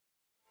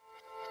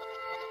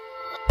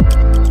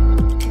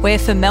We're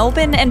for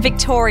Melbourne and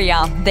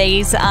Victoria.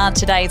 These are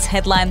today's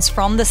headlines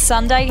from the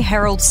Sunday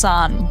Herald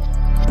Sun.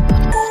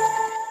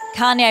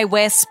 Kanye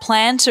West's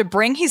plan to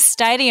bring his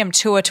stadium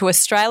tour to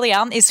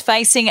Australia is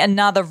facing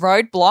another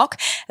roadblock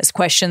as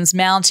questions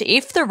mount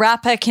if the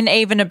rapper can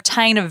even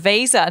obtain a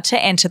visa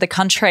to enter the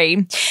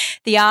country.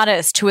 The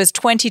artist, who has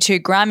 22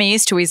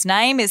 Grammys to his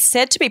name, is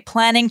said to be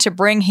planning to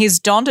bring his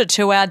Donda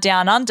tour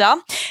down under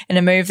in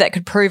a move that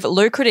could prove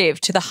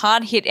lucrative to the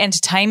hard-hit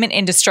entertainment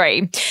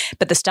industry.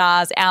 But the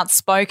star's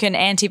outspoken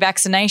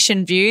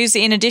anti-vaccination views,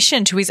 in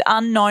addition to his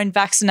unknown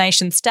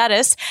vaccination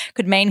status,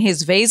 could mean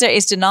his visa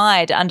is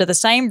denied under the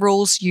same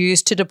rules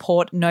used to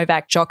deport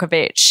Novak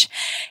Djokovic.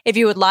 If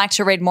you would like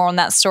to read more on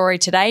that story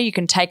today, you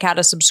can take out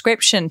a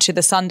subscription to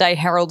the Sunday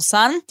Herald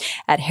Sun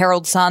at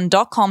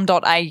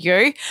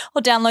heraldsun.com.au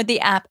or download the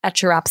app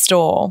at your app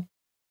store.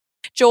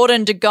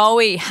 Jordan De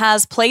Goey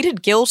has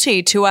pleaded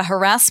guilty to a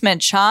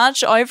harassment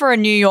charge over a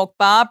New York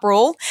bar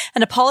brawl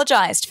and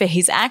apologised for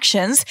his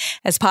actions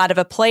as part of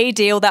a plea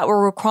deal that will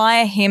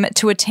require him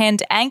to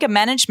attend anger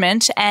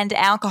management and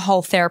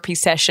alcohol therapy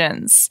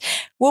sessions.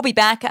 We'll be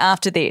back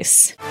after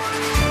this.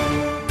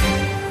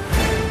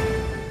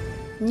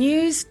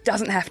 News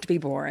doesn't have to be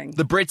boring.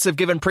 The Brits have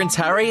given Prince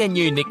Harry a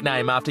new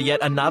nickname after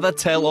yet another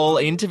tell-all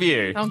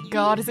interview. Oh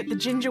God, is it the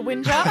Ginger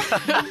Whinger?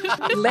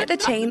 Let the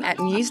team at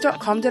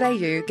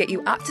news.com.au get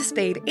you up to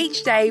speed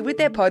each day with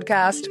their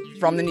podcast,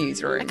 From the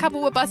Newsroom. A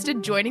couple were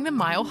busted joining the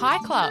Mile High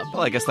Club.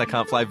 Well, I guess they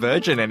can't play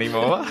Virgin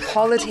anymore.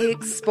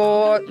 Politics,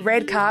 sport,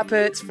 red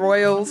carpets,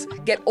 royals.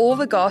 Get all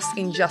the goss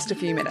in just a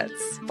few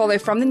minutes. Follow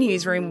From the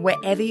Newsroom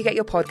wherever you get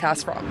your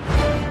podcast from.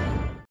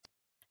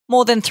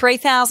 More than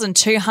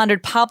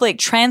 3,200 public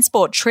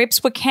transport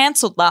trips were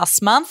cancelled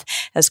last month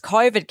as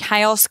COVID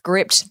chaos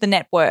gripped the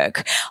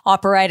network.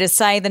 Operators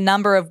say the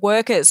number of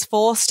workers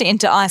forced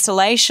into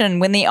isolation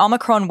when the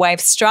Omicron wave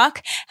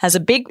struck has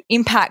a big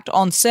impact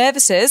on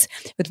services,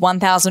 with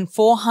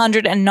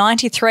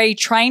 1,493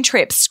 train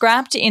trips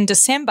scrapped in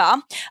December,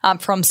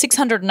 up from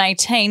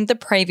 618 the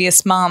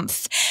previous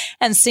month.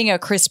 And singer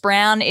Chris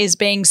Brown is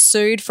being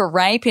sued for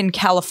rape in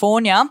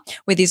California,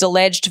 with his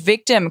alleged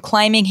victim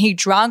claiming he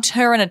drugged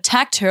her and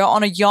attacked her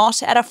on a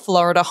yacht at a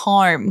Florida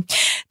home.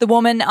 The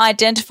woman,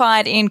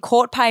 identified in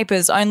court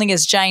papers only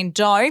as Jane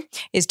Doe,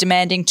 is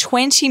demanding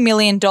 $20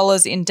 million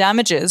in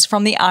damages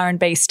from the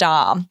R&B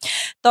star.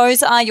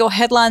 Those are your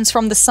headlines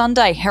from the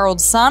Sunday Herald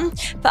Sun.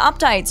 For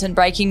updates and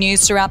breaking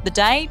news throughout the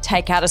day,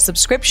 take out a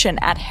subscription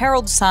at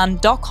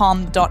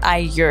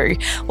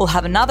heraldsun.com.au. We'll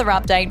have another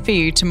update for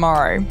you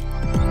tomorrow.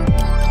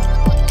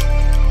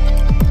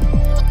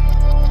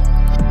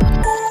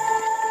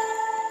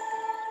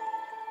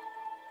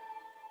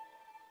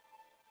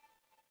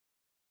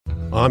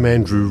 I'm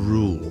Andrew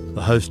Rule,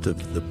 the host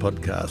of the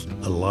podcast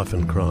A Life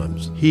and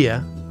Crimes.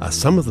 Here are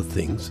some of the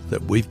things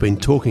that we've been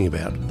talking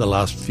about the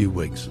last few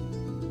weeks.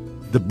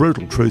 The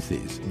brutal truth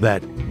is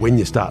that when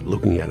you start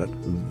looking at it,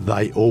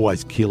 they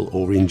always kill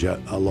or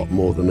injure a lot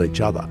more than each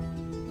other.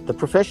 The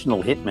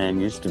professional hitman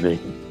used to be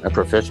a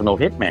professional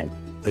hitman.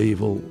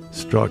 Evil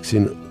strikes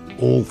in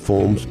all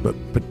forms, but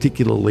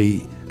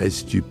particularly as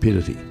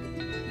stupidity.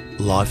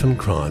 Life and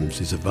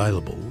Crimes is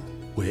available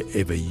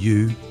wherever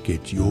you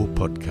get your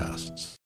podcasts.